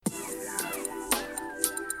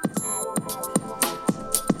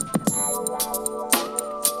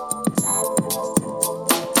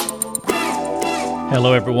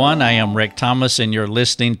Hello, everyone. I am Rick Thomas, and you're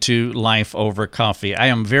listening to Life Over Coffee. I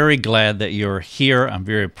am very glad that you're here. I'm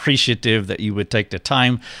very appreciative that you would take the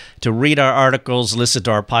time to read our articles, listen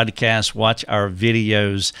to our podcasts, watch our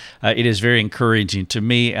videos. It is very encouraging to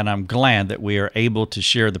me, and I'm glad that we are able to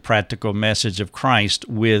share the practical message of Christ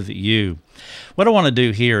with you. What I want to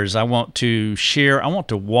do here is I want to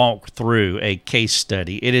walk through a case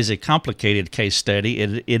study. It is a complicated case study.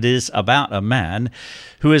 It is about a man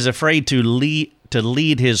who is afraid to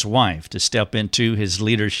lead his wife, to step into his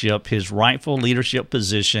leadership, his rightful leadership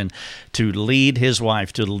position, to lead his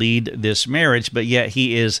wife, to lead this marriage, but yet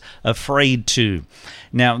he is afraid to.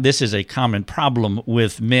 Now, this is a common problem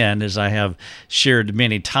with men, as I have shared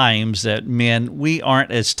many times, that men, we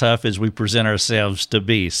aren't as tough as we present ourselves to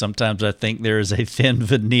be. Sometimes I think there is a thin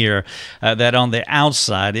veneer that on the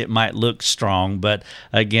outside it might look strong, but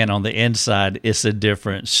again, on the inside, it's a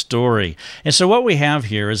different story. And so what we have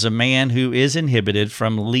here is a man who is inhibited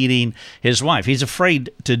from leading his wife. He's afraid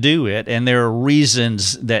to do it, and there are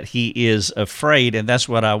reasons that he is afraid, and that's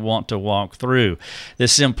what I want to walk through. The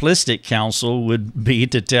simplistic counsel would be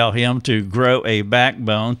to tell him to grow a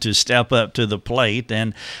backbone, to step up to the plate,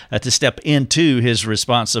 and to step into his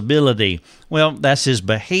responsibility. Well, that's his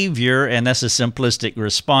behavior, and that's a simplistic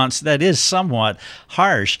response that is somewhat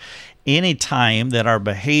harsh. Any time that our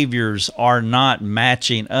behaviors are not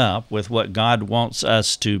matching up with what God wants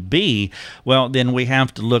us to be, well, then we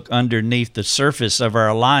have to look underneath the surface of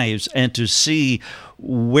our lives and to see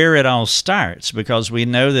where it all starts, because we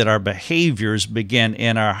know that our behaviors begin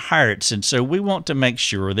in our hearts. And so we want to make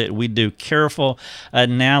sure that we do careful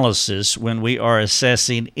analysis when we are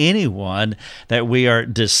assessing anyone that we are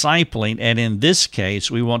discipling. And in this case,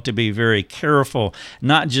 we want to be very careful,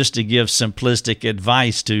 not just to give simplistic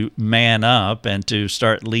advice to man up and to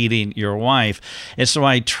start leading your wife. And so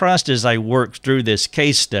I trust as I work through this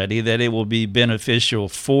case study that it will be beneficial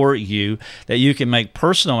for you, that you can make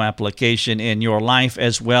personal application in your life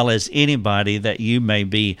as well as anybody that you may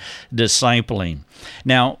be discipling.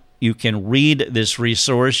 Now, you can read this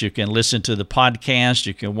resource, you can listen to the podcast,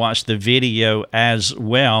 you can watch the video as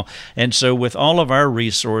well. And so with all of our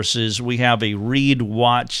resources, we have a read,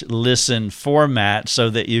 watch, listen format so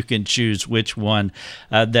that you can choose which one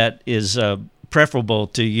that is preferable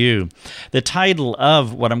to you. The title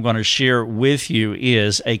of what I'm going to share with you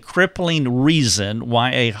is A Crippling Reason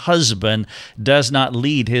Why a Husband Does Not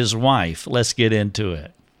Lead His Wife. Let's get into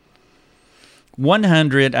it.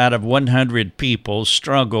 100 out of 100 people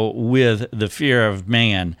struggle with the fear of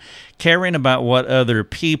man. Caring about what other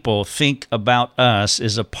people think about us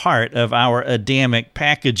is a part of our Adamic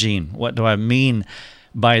packaging. What do I mean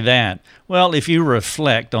by that? Well, if you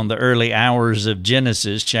reflect on the early hours of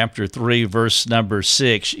Genesis chapter 3, verse number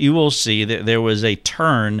 6, you will see that there was a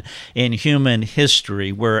turn in human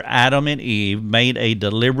history where Adam and Eve made a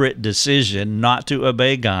deliberate decision not to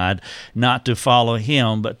obey God, not to follow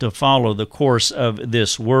Him, but to follow the course of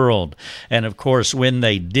this world. And of course, when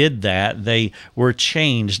they did that, they were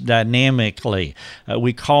changed dynamically.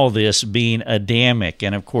 We call this being Adamic.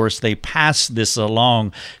 And of course, they passed this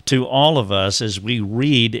along to all of us as we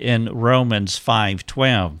read in Romans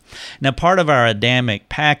 5:12. Now, part of our Adamic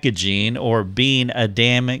packaging, or being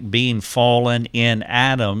Adamic, being fallen in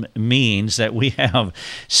Adam, means that we have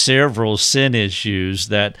several sin issues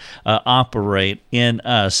that operate in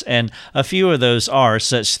us. And a few of those are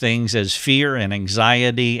such things as fear and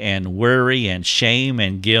anxiety and worry and shame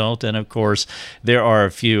and guilt. And of course, there are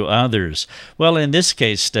a few others. Well, in this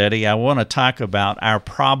case study, I want to talk about our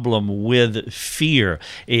problem with fear.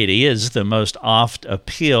 It is the most oft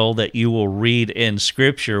appeal that you will read in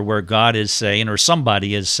Scripture where God is saying, or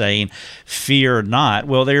somebody is saying, fear not.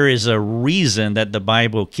 Well, there is a reason that the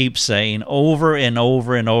Bible keeps saying over and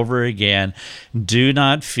over and over again, do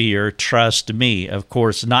not fear, trust me. Of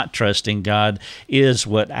course, not trusting God is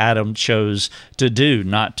what Adam chose to do,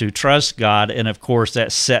 not to trust God. And of course,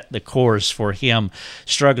 that set the course for him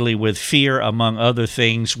struggling with fear, among other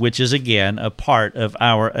things, which is again a part of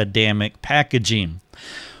our Adamic packaging.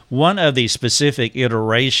 One of the specific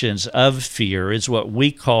iterations of fear is what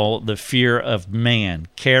we call the fear of man,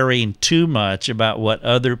 caring too much about what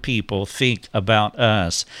other people think about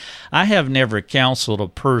us. I have never counseled a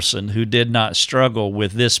person who did not struggle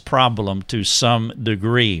with this problem to some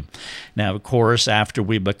degree. Now, of course, after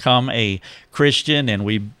we become a Christian and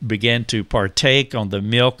we begin to partake on the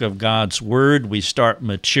milk of God's Word, we start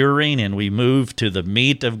maturing and we move to the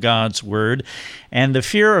meat of God's Word. And the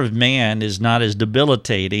fear of man is not as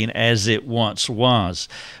debilitating as it once was.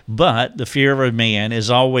 But the fear of man is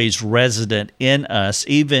always resident in us,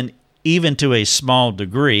 even even to a small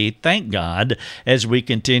degree, thank God, as we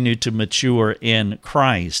continue to mature in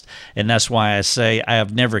Christ. And that's why I say I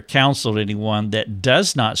have never counseled anyone that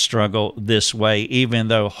does not struggle this way, even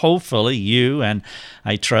though hopefully you and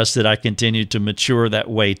I trust that I continue to mature that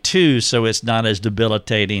way too, so it's not as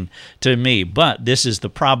debilitating to me. But this is the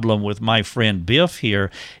problem with my friend Biff here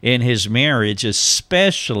in his marriage,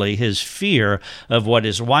 especially his fear of what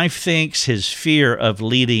his wife thinks, his fear of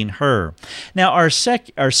leading her. Now, our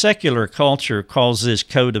secular culture calls this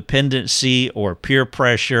codependency or peer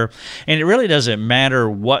pressure, and it really doesn't matter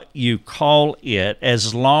what you call it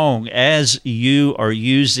as long as you are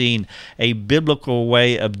using a biblical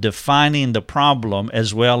way of defining the problem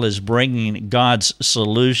as well as bringing God's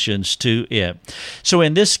solutions to it. So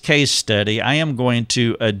in this case study, I am going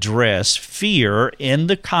to address fear in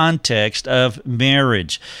the context of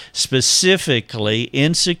marriage, specifically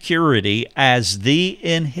insecurity as the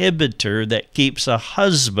inhibitor that keeps a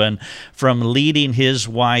husband from leading his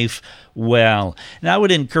wife well. And I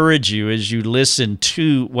would encourage you as you listen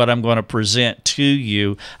to what I'm going to present to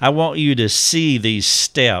you, I want you to see these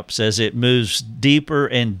steps as it moves deeper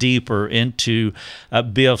and deeper into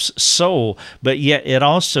Biff's soul, but yet it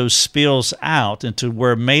also spills out into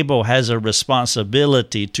where Mabel has a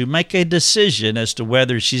responsibility to make a decision as to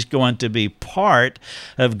whether she's going to be part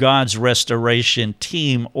of God's restoration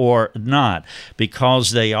team or not,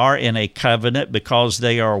 because they are in a covenant, because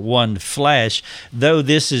they are one flesh. Though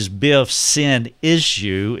this is Biff's sin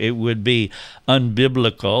issue, it would be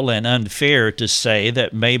unbiblical and unfair to say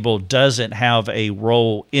that Mabel doesn't have a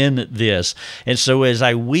role in this. And so as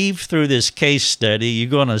I weave through this case study, you're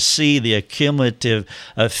going to see the accumulative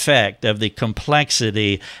effect of the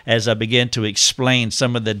complexity as I begin to explain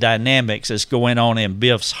some of the dynamics that's going on in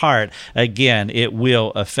Biff's heart. Again, it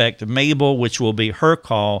will affect Mabel, which will be her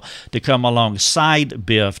call to come alongside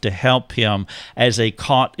Biff to help him as a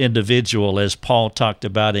caught individual, as Paul talked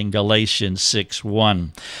about in Galatians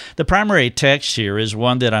 6:1. The primary text here is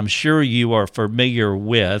one that I'm sure you are familiar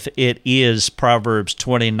with. It is Proverbs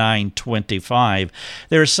 29:25.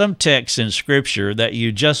 There are some texts in Scripture that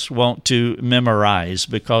you just want to memorize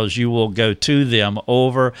because you will go to them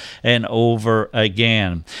over and over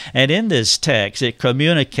again. And in this text, it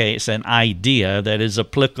communicates an idea that is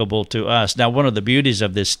applicable to us. Now, one of the beauties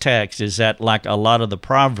of this text is that, like a lot of the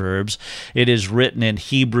Proverbs, it is written in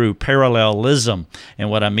Hebrew parallelism.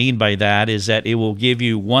 And what I mean by that is that it will give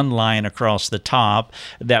you one line across the top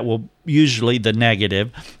that will usually the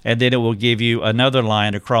negative, and then it will give you another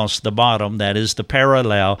line across the bottom that is the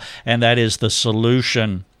parallel, and that is the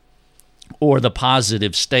solution or the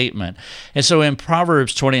positive statement. And so in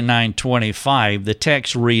Proverbs 29:25, the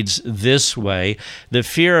text reads this way: the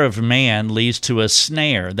fear of man leads to a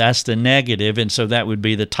snare. That's the negative, and so that would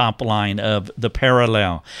be the top line of the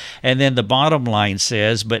parallel. And then the bottom line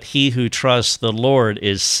says, but he who trusts the Lord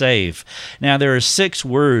is safe. Now there are 6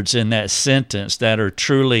 words in that sentence that are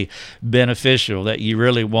truly beneficial, that you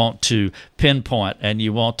really want to pinpoint and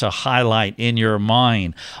you want to highlight in your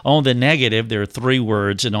mind. On the negative, there are 3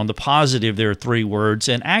 words, and on the positive, there are 3 words,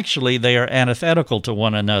 and actually they are antithetical to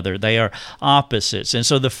one another. They are opposites. And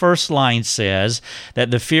so the first line says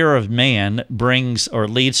that the fear of man brings or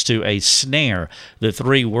leads to a snare. The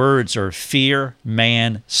 3 words are fear,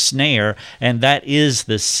 man, snare, and that is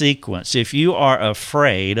the sequence. If you are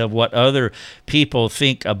afraid of what other people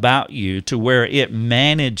think about you to where it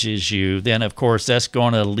manages you, then of course that's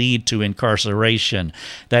going to lead to incarceration.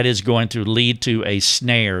 That is going to lead to a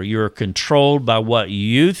snare. You're controlled by what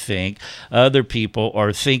you think other people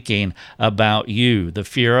are thinking about you. The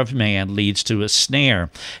fear of man leads to a snare.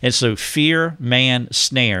 And so fear, man,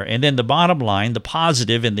 snare. And then the bottom line, the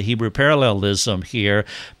positive in the Hebrew parallelism here,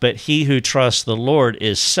 but he who trusts the Lord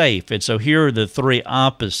is safe. And so here are the 3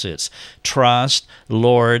 opposites: trust,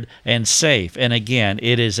 Lord, and safe. And again,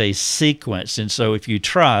 it is a sequence. And so if you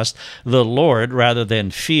trust the Lord rather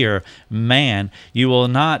than fear man, you will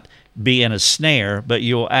not be in a snare, but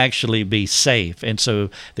you'll actually be safe. And so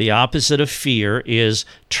the opposite of fear is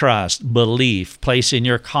trust, belief, placing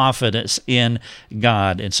your confidence in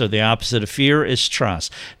God. And so the opposite of fear is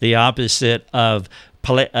trust. The opposite of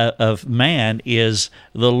man is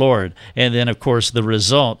the Lord. And then, of course, the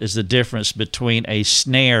result is the difference between a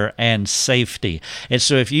snare and safety. And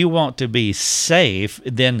so if you want to be safe,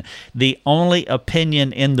 then the only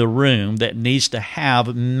opinion in the room that needs to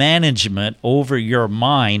have management over your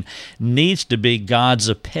mind needs to be God's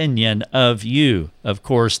opinion of you. Of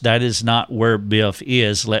course, that is not where Biff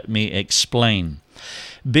is. Let me explain.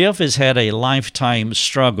 Biff has had a lifetime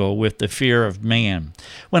struggle with the fear of man.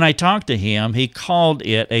 When I talked to him, he called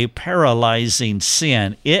it a paralyzing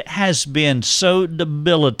sin. It has been so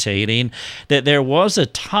debilitating that there was a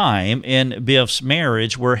time in Biff's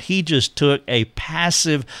marriage where he just took a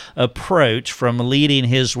passive approach from leading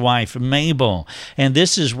his wife, Mabel. And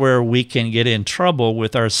this is where we can get in trouble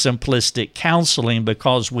with our simplistic counseling,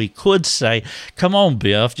 because we could say, come on,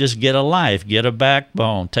 Biff, just get a life, get a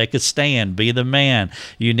backbone, take a stand, be the man.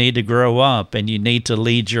 You need to grow up and you need to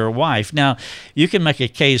lead your wife. Now, you can make a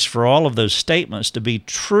case for all of those statements to be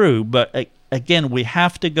true, but again, we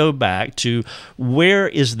have to go back to where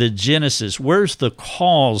is the genesis? Where's the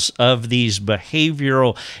cause of these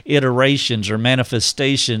behavioral iterations or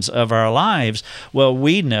manifestations of our lives? Well,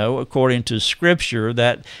 we know, according to Scripture,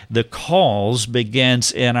 that the cause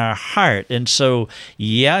begins in our heart. And so,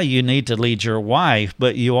 yeah, you need to lead your wife,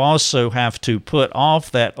 but you also have to put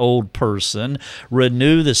off that old person,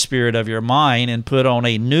 renew the spirit of your mind, and put on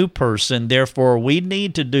a new person. Therefore, we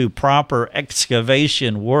need to do proper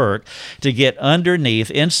excavation work to get underneath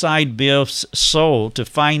inside Biff's soul to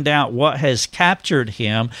find out what has captured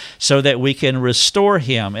him so that we can restore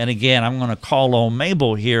him. And again, I'm going to call on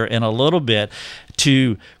Mabel here in a little bit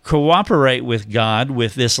to cooperate with God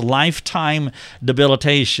with this lifetime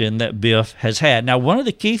debilitation that Biff has had. Now, one of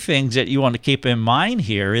the key things that you want to keep in mind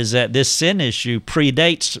here is that this sin issue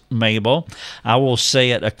predates Mabel. I will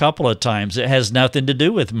say it a couple of times. It has nothing to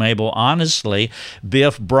do with Mabel. Honestly,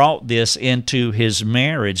 Biff brought this into his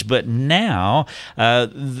marriage, but now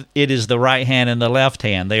it is the right hand and the left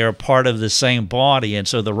hand. They are part of the same body, and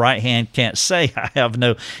so the right hand can't say, I have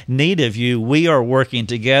no need of you. We are working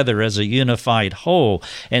together as a unified whole.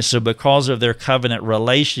 And so because of their covenant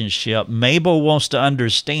relationship, Mabel wants to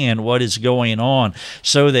understand what is going on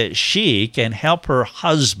so that she can help her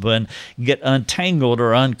husband get untangled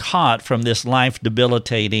or uncaught from this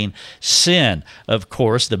life-debilitating sin. Of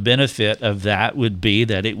course, the benefit of that would be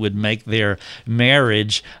that it would make their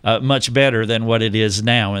marriage much better than what it is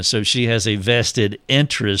now. And so she has a vested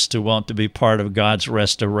interest to want to be part of God's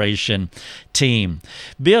restoration team.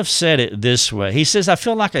 Biff said it this way. He says, I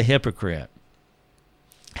feel like a hypocrite.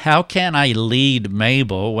 How can I lead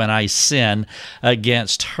Mabel when I sin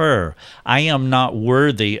against her? I am not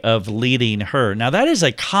worthy of leading her. Now, that is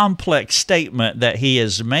a complex statement that he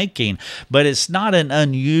is making, but it's not an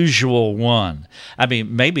unusual one. I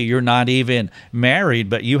mean, maybe you're not even married,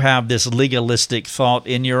 but you have this legalistic thought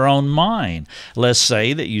in your own mind. Let's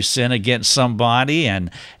say that you sin against somebody and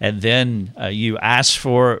then you ask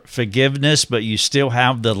for forgiveness, but you still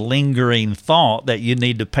have the lingering thought that you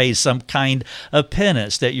need to pay some kind of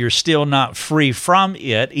penance, that you're still not free from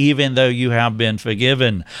it, even though you have been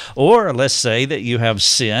forgiven. Or let's say that you have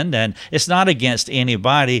sinned, and it's not against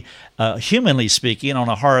anybody, humanly speaking, on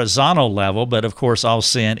a horizontal level, but of course all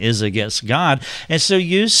sin is against God. And so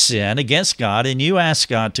you sin against God, and you ask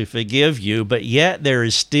God to forgive you, but yet there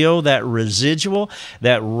is still that residual,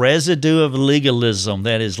 that residue of legalism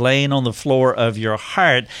that is laying on the floor of your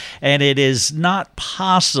heart, and it is not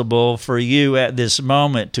possible for you at this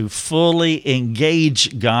moment to fully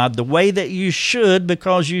engage God the way that you should,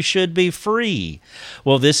 because you should be free.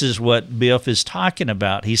 Well, this is what Biff is talking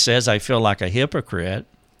about. He says, I feel like a hypocrite.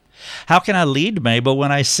 How can I lead Mabel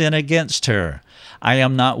when I sin against her? I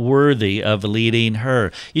am not worthy of leading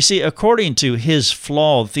her. You see, according to his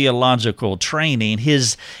flawed theological training,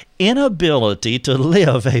 his inability to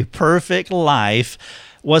live a perfect life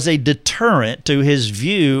was a deterrent to his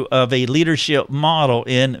view of a leadership model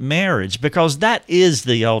in marriage, because that is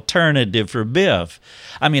the alternative for Biff.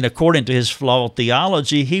 I mean, according to his flawed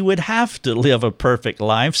theology, he would have to live a perfect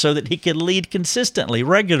life so that he could lead consistently,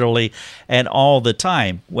 regularly, and all the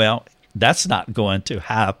time. Well, that's not going to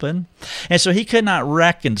happen. And so he could not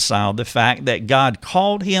reconcile the fact that God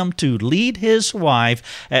called him to lead his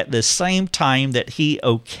wife at the same time that he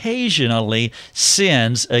occasionally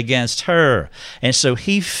sins against her. And so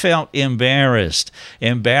he felt embarrassed.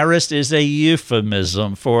 Embarrassed is a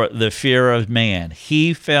euphemism for the fear of man.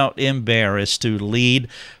 He felt embarrassed to lead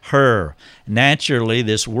her. Naturally,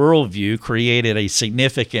 this worldview created a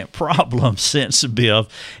significant problem, since Biff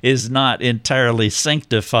is not entirely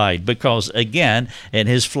sanctified, because, again, in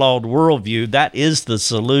his flawed worldview, that is the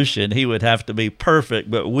solution. He would have to be perfect,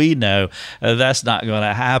 but we know that's not going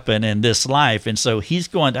to happen in this life, and so he's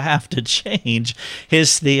going to have to change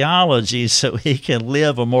his theology so he can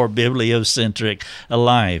live a more bibliocentric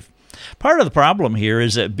life. Part of the problem here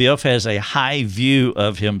is that Biff has a high view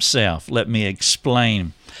of himself. Let me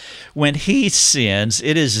explain. When he sins,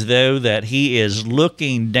 it is as though that he is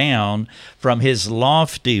looking down from his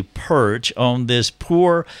lofty perch on this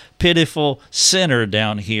poor, pitiful sinner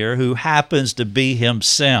down here who happens to be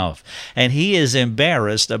himself. And he is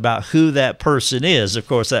embarrassed about who that person is. Of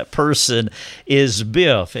course, that person is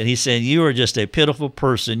Biff. And he's saying, you are just a pitiful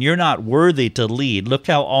person. You're not worthy to lead. Look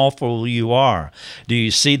how awful you are. Do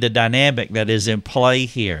you see the dynamic that is in play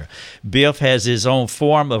here? Biff has his own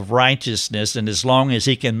form of righteousness, and as long as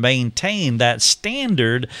he can maintain that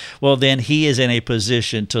standard, well, then he is in a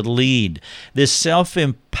position to lead. This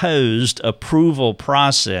self-imposed approval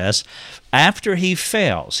process, after he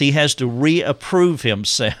fails, he has to reapprove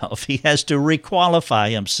himself. He has to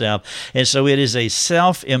requalify himself. And so it is a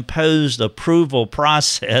self-imposed approval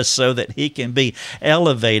process so that he can be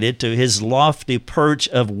elevated to his lofty perch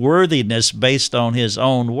of worthiness based on his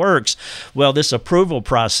own works. Well, this approval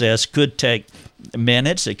process could take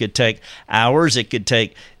minutes, it could take hours, it could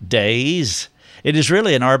take days. It is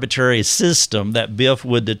really an arbitrary system that Biff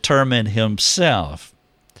would determine himself.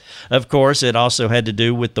 Of course, it also had to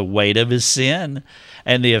do with the weight of his sin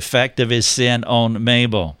and the effect of his sin on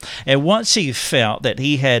Mabel. And once he felt that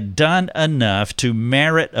he had done enough to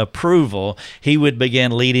merit approval, he would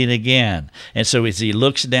begin leading again. And so as he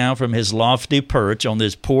looks down from his lofty perch on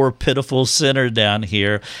this poor, pitiful sinner down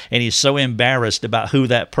here, and he's so embarrassed about who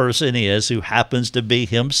that person is, who happens to be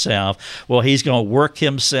himself, well, he's going to work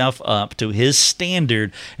himself up to his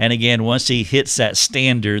standard. And again, once he hits that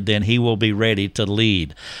standard, then he will be ready to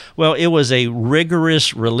lead. Well, it was a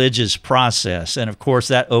rigorous religious process. And of course,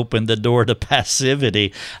 that opened the door to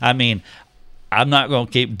passivity. I mean, I'm not going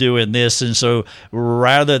to keep doing this. And so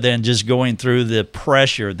rather than just going through the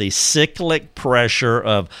pressure, the cyclic pressure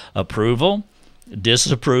of approval,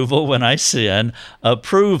 disapproval when I sin,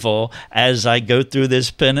 approval as I go through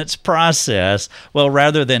this penance process. Well,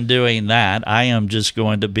 rather than doing that, I am just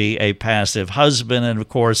going to be a passive husband. And of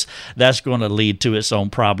course, that's going to lead to its own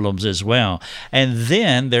problems as well. And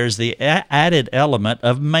then there's the added element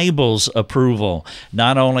of Mabel's approval.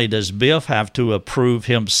 Not only does Biff have to approve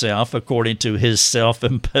himself according to his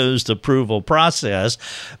self-imposed approval process,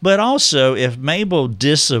 but also if Mabel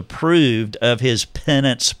disapproved of his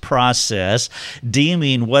penance process,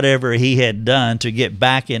 deeming whatever he had done to get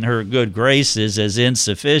back in her good graces as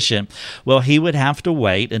insufficient, well, he would have to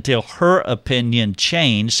wait until her opinion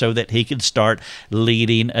changed so that he could start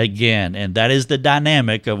leading again. And that is the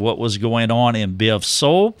dynamic of what was going on in Biff's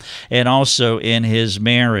soul and also in his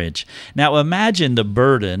marriage. Now, imagine the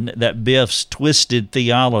burden that Biff's twisted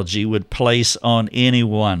theology would place on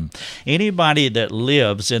anyone. Anybody that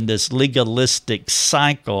lives in this legalistic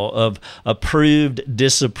cycle of approved,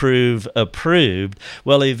 disapprove, approved,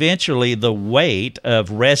 well, eventually the weight of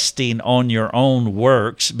resting on your own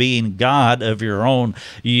works, being God of your own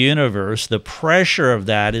universe, the pressure of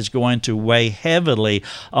that is going to weigh heavily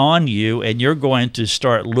on you, and you're going to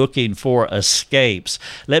start looking for escapes.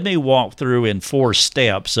 Let me walk through in 4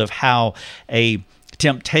 steps of how a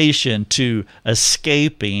temptation to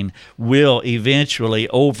escaping will eventually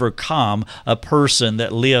overcome a person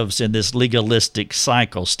that lives in this legalistic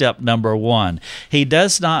cycle. Step number 1, he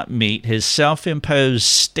does not meet his self-imposed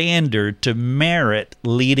standard to merit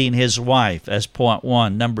leading his wife. That's point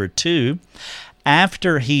 1. Number 2,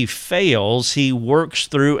 after he fails, he works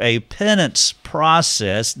through a penance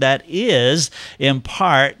process that is in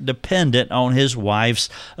part dependent on his wife's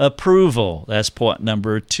approval. That's point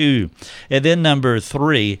number 2. And then number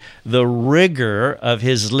 3, the rigor of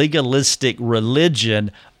his legalistic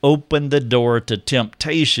religion opened the door to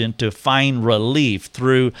temptation to find relief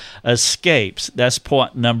through escapes. That's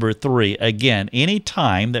point number 3. Again, any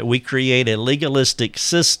time that we create a legalistic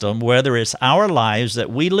system, whether it's our lives that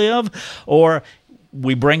we live or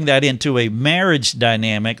we bring that into a marriage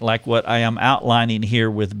dynamic like what I am outlining here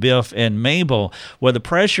with Biff and Mabel, where the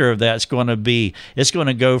pressure of that's going to be, it's going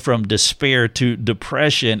to go from despair to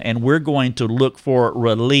depression, and we're going to look for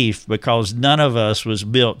relief because none of us was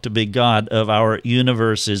built to be God of our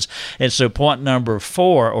universes. And so point number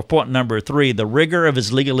 4, or point number 3, the rigor of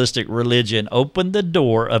his legalistic religion opened the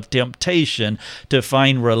door of temptation to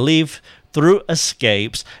find relief through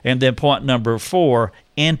escapes. And then point number 4,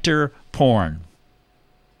 enter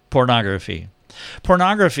pornography.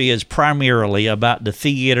 Pornography is primarily about the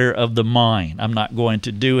theater of the mind. I'm not going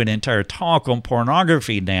to do an entire talk on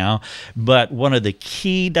pornography now, but one of the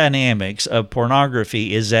key dynamics of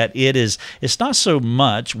pornography is that it's not so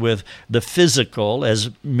much with the physical as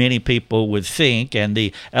many people would think and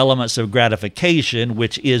the elements of gratification,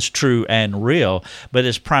 which is true and real, but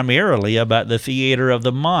it's primarily about the theater of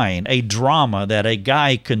the mind, a drama that a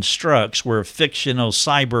guy constructs where fictional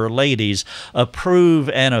cyber ladies approve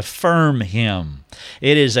and affirm him.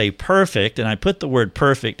 It is a perfect, and I put the word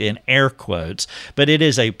perfect in air quotes, but it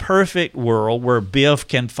is a perfect world where Biff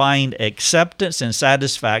can find acceptance and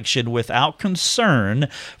satisfaction without concern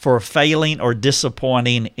for failing or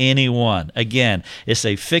disappointing anyone. Again, it's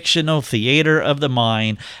a fictional theater of the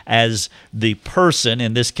mind as the person,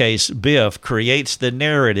 in this case Biff, creates the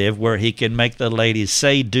narrative where he can make the ladies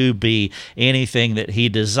say, do, be anything that he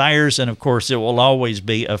desires, and of course it will always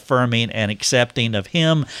be affirming and accepting of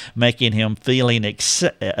him, making him feeling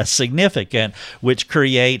significant, which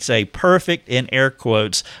creates a perfect, in air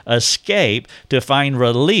quotes, escape to find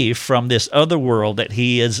relief from this other world that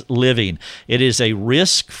he is living. It is a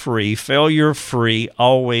risk-free, failure-free,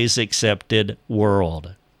 always accepted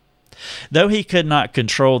world. Though he could not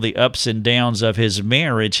control the ups and downs of his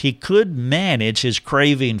marriage, he could manage his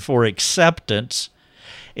craving for acceptance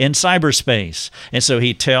in cyberspace. And so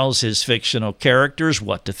he tells his fictional characters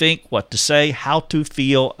what to think, what to say, how to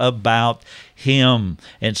feel about him.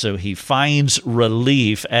 And so he finds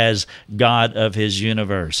relief as God of his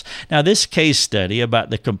universe. Now, this case study about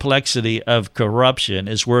the complexity of corruption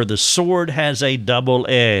is where the sword has a double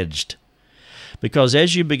edge. Because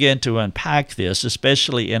as you begin to unpack this,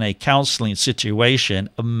 especially in a counseling situation,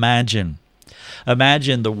 imagine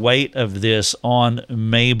the weight of this on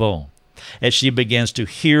Mabel as she begins to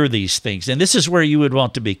hear these things. And this is where you would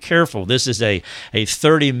want to be careful. This is a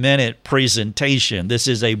 30-minute presentation. This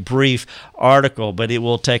is a brief article, but it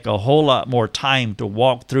will take a whole lot more time to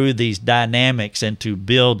walk through these dynamics and to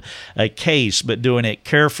build a case, but doing it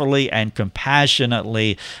carefully and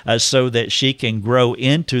compassionately so that she can grow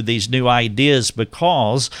into these new ideas,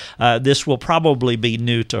 because this will probably be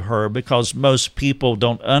new to her, because most people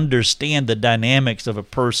don't understand the dynamics of a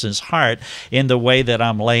person's heart in the way that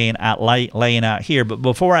I'm laying out here. But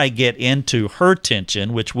before I get into her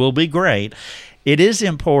tension, which will be great, it is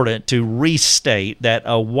important to restate that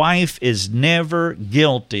a wife is never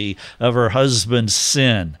guilty of her husband's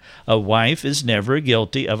sin. A wife is never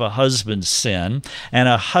guilty of a husband's sin, and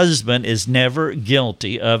a husband is never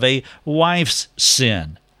guilty of a wife's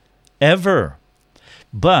sin, ever.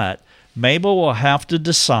 But Mabel will have to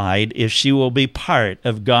decide if she will be part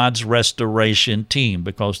of God's restoration team,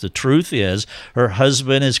 because the truth is her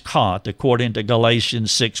husband is caught, according to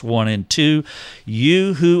Galatians 6:1 and 2.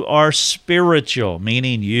 You who are spiritual,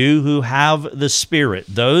 meaning you who have the Spirit,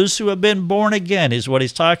 those who have been born again is what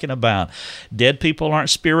he's talking about. Dead people aren't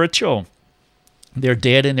spiritual. They're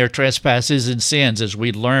dead in their trespasses and sins, as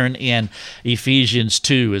we learn in Ephesians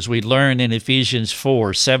 2, as we learn in Ephesians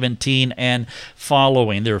 4:17 and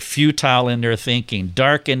following. They're futile in their thinking,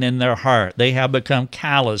 darkened in their heart. They have become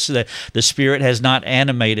callous. The Spirit has not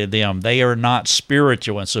animated them. They are not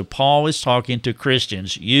spiritual. And so Paul is talking to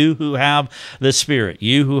Christians. You who have the Spirit,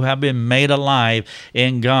 you who have been made alive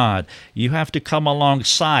in God, you have to come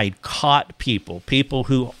alongside caught people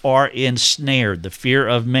who are ensnared. The fear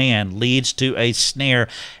of man leads to a snare,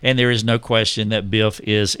 and there is no question that Biff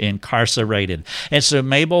is incarcerated. And so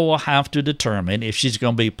Mabel will have to determine if she's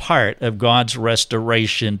going to be part of God's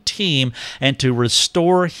restoration team and to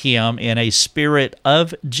restore him in a spirit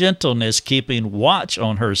of gentleness, keeping watch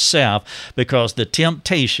on herself, because the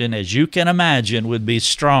temptation, as you can imagine, would be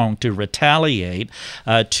strong to retaliate,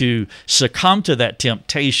 to succumb to that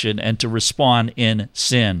temptation, and to respond in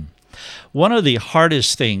sin. One of the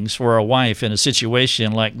hardest things for a wife in a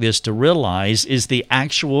situation like this to realize is the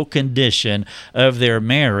actual condition of their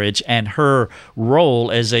marriage and her role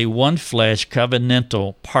as a one-flesh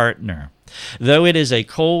covenantal partner. Though it is a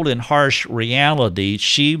cold and harsh reality,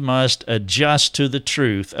 she must adjust to the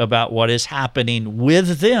truth about what is happening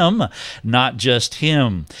with them, not just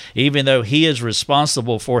him. Even though he is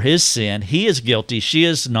responsible for his sin, he is guilty, she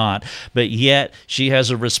is not, but yet she has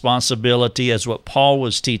a responsibility, as what Paul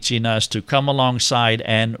was teaching us, to come alongside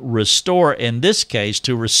and restore, in this case,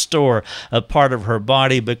 to restore a part of her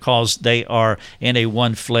body, because they are in a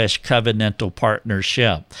one-flesh covenantal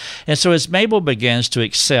partnership. And so as Mabel begins to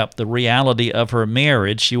accept the reality of her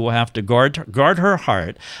marriage, she will have to guard her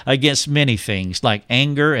heart against many things like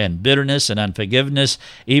anger and bitterness and unforgiveness,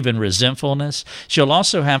 even resentfulness. She'll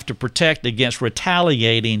also have to protect against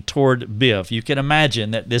retaliating toward Biff. You can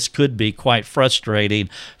imagine that this could be quite frustrating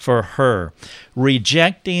for her.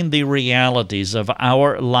 Rejecting the realities of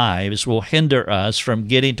our lives will hinder us from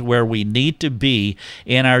getting to where we need to be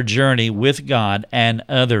in our journey with God and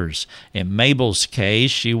others. In Mabel's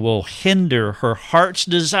case, she will hinder her heart's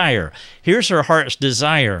desire. Here's her heart's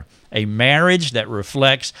desire: a marriage that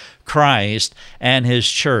reflects Christ and his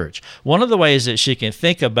church. One of the ways that she can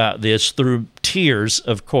think about this through tears,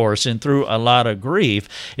 of course, and through a lot of grief,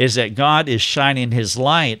 is that God is shining his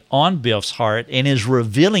light on Biff's heart and is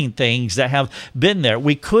revealing things that have been there.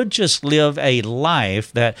 We could just live a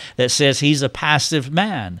life that says he's a passive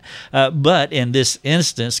man. But in this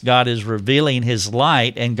instance, God is revealing his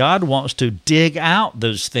light, and God wants to dig out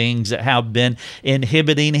those things that have been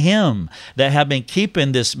inhibiting him, that have been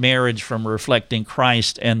keeping this marriage from reflecting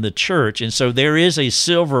Christ and the church. And so there is a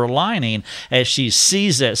silver lining as she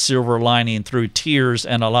sees that silver lining through tears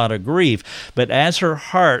and a lot of grief. But as her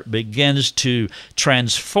heart begins to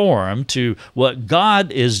transform to what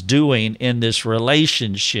God is doing in this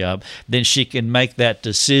relationship, then she can make that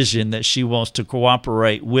decision that she wants to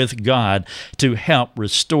cooperate with God to help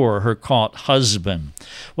restore her caught husband.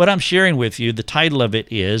 What I'm sharing with you, the title of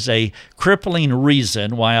it is A Crippling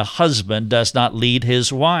Reason Why a Husband Does Not Lead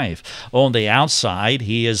His Wife. On the outside,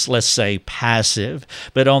 he is, let's say, passive,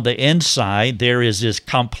 but on the inside, there is this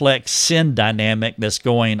complex sin dynamic that's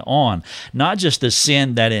going on. Not just the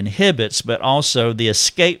sin that inhibits, but also the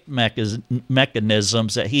escape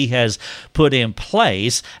mechanisms that he has put in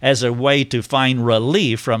place as a way to find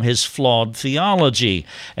relief from his flawed theology.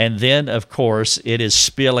 And then, of course, it is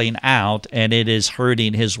spilling out and it is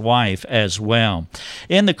hurting his wife as well.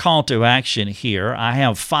 In the call to action here, I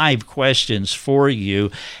have 5 questions for you.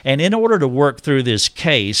 And in order to work through this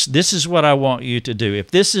case, this is what I want you to do.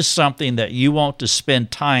 If this is something that you want to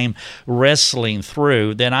spend time wrestling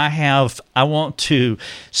through, then I want to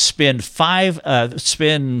spend 5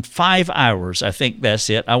 hours. I think that's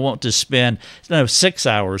it. I want to spend 6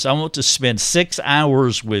 hours. I want to spend 6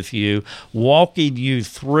 hours with you, walking you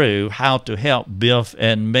through how to help Biff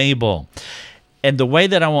and Mabel. And the way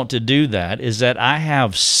that I want to do that is that I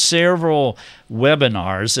have several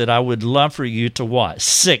webinars that I would love for you to watch,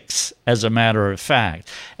 6 as a matter of fact,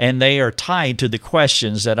 and they are tied to the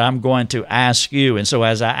questions that I'm going to ask you. And so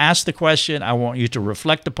as I ask the question, I want you to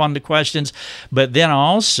reflect upon the questions, but then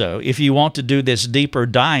also, if you want to do this deeper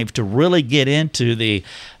dive to really get into the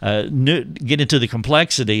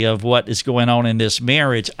complexity of what is going on in this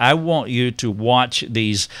marriage, I want you to watch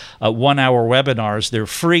these 1-hour webinars. They're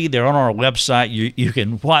free. They're on our website. You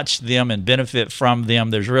can watch them and benefit from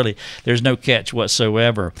them. There's no catch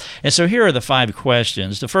whatsoever. And so here are the 5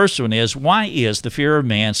 questions. The first one is, why is the fear of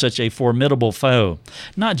man such a formidable foe?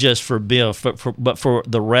 Not just for Biff, but for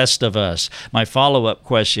the rest of us. My follow-up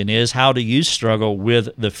question is, how do you struggle with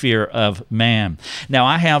the fear of man? Now,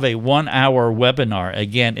 I have a 1-hour webinar.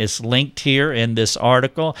 Again, it's linked here in this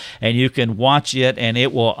article, and you can watch it, and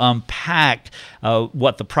it will unpack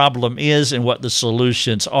what the problem is and what the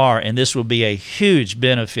solutions are. And this will be a huge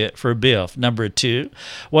benefit for Biff. Number 2,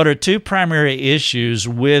 what are 2 primary issues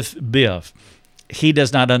with Biff? He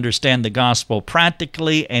does not understand the gospel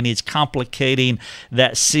practically, and he's complicating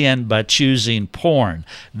that sin by choosing porn.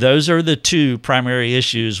 Those are the 2 primary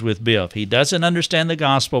issues with Biff. He doesn't understand the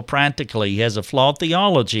gospel practically. He has a flawed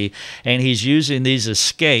theology, and he's using these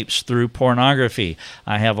escapes through pornography.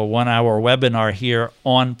 I have a 1-hour webinar here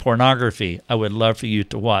on pornography. I would love for you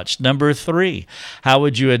to watch. Number 3, how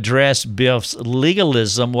would you address Biff's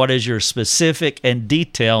legalism? What is your specific and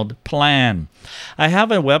detailed plan? I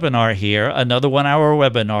have a webinar here, another 1-hour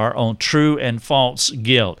webinar on true and false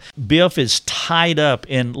guilt. Biff is tied up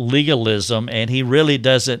in legalism, and he really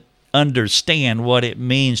doesn't understand what it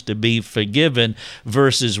means to be forgiven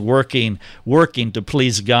versus working to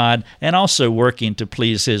please God and also working to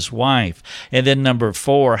please his wife. And then number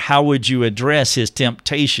 4, how would you address his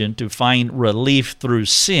temptation to find relief through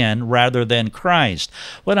sin rather than Christ?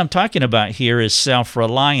 What I'm talking about here is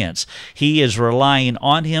self-reliance. He is relying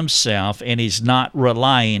on himself and he's not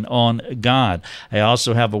relying on God. I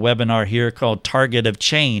also have a webinar here called Target of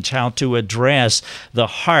Change, how to address the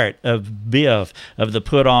heart of Biff, of the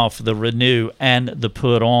put off, the renew, and the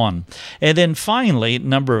put on. And then finally,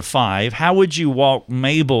 number 5, how would you walk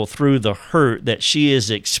Mabel through the hurt that she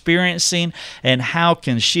is experiencing, and how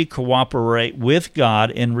can she cooperate with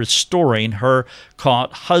God in restoring her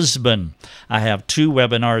caught husband? I have 2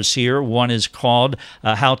 webinars here. One is called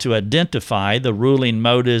How to Identify the Ruling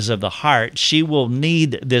Motives of the Heart. She will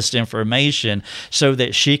need this information so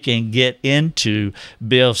that she can get into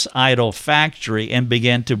Biff's idol factory and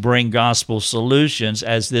begin to bring gospel solutions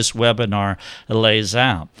as this webinar lays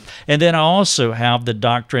out. And then I also have the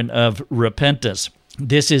doctrine of repentance.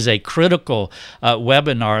 This is a critical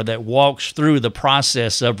webinar that walks through the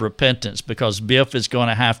process of repentance, because Biff is going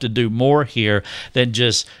to have to do more here than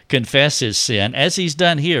just confess his sin, as he's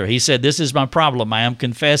done here. He said, this is my problem. I am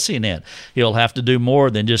confessing it. He'll have to do more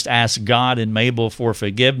than just ask God and Mabel for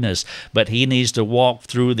forgiveness, but he needs to walk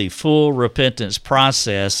through the full repentance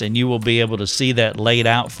process, and you will be able to see that laid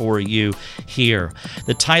out for you here.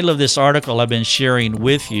 The title of this article I've been sharing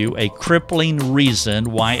with you, A Crippling Reason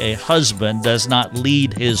Why a Husband Does Not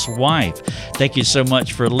Lead his wife. Thank you so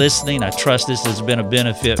much for listening. I trust this has been a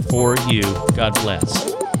benefit for you. God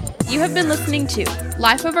bless. You have been listening to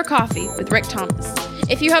Life Over Coffee with Rick Thomas.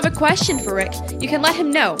 If you have a question for Rick, you can let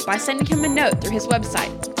him know by sending him a note through his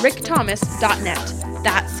website, rickthomas.net.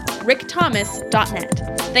 That's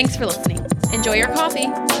rickthomas.net. Thanks for listening. Enjoy your coffee.